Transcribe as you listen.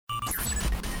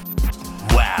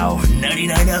Out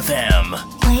 99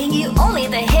 FM. Playing you only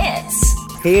the hits.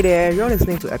 Hey there, you're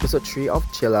listening to episode 3 of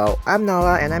Chill Out. I'm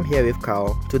Nala and I'm here with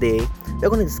Carl. Today, we're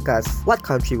going to discuss what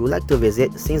country we would like to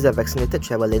visit since the vaccinated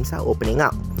travel lanes are opening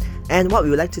up, and what we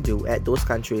would like to do at those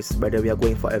countries, whether we are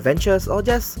going for adventures or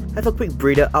just have a quick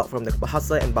breather out from the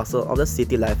hustle and bustle of the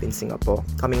city life in Singapore.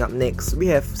 Coming up next, we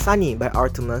have Sunny by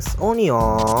Artemis, only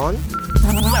on...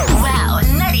 Wow.